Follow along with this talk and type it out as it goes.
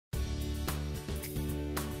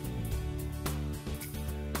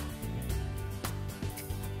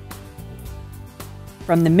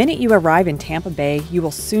From the minute you arrive in Tampa Bay, you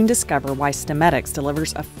will soon discover why Stemedix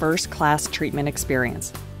delivers a first-class treatment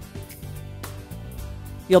experience.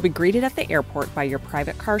 You'll be greeted at the airport by your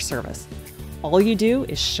private car service. All you do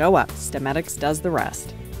is show up. Stemedix does the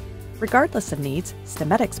rest. Regardless of needs,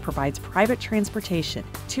 Stemedix provides private transportation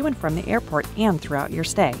to and from the airport and throughout your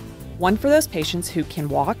stay. One for those patients who can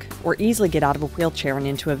walk or easily get out of a wheelchair and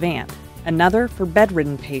into a van. Another for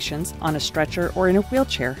bedridden patients on a stretcher or in a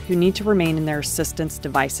wheelchair who need to remain in their assistance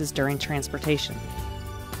devices during transportation.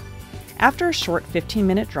 After a short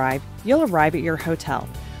 15-minute drive, you'll arrive at your hotel,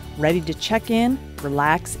 ready to check in,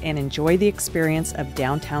 relax, and enjoy the experience of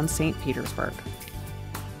downtown St. Petersburg.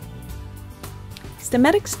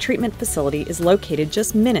 Stemedix Treatment Facility is located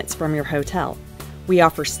just minutes from your hotel. We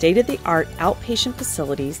offer state-of-the-art outpatient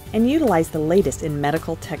facilities and utilize the latest in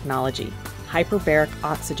medical technology, hyperbaric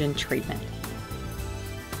oxygen treatment.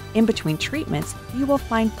 In between treatments, you will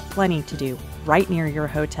find plenty to do right near your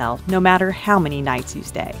hotel, no matter how many nights you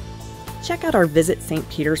stay. Check out our Visit St.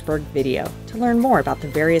 Petersburg video to learn more about the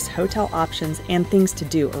various hotel options and things to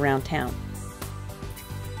do around town.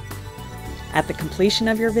 At the completion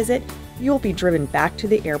of your visit, you will be driven back to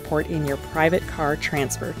the airport in your private car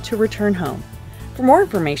transfer to return home. For more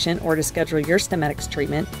information or to schedule your Stemedix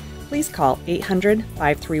treatment, please call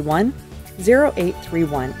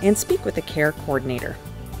 800-531-0831 and speak with a care coordinator.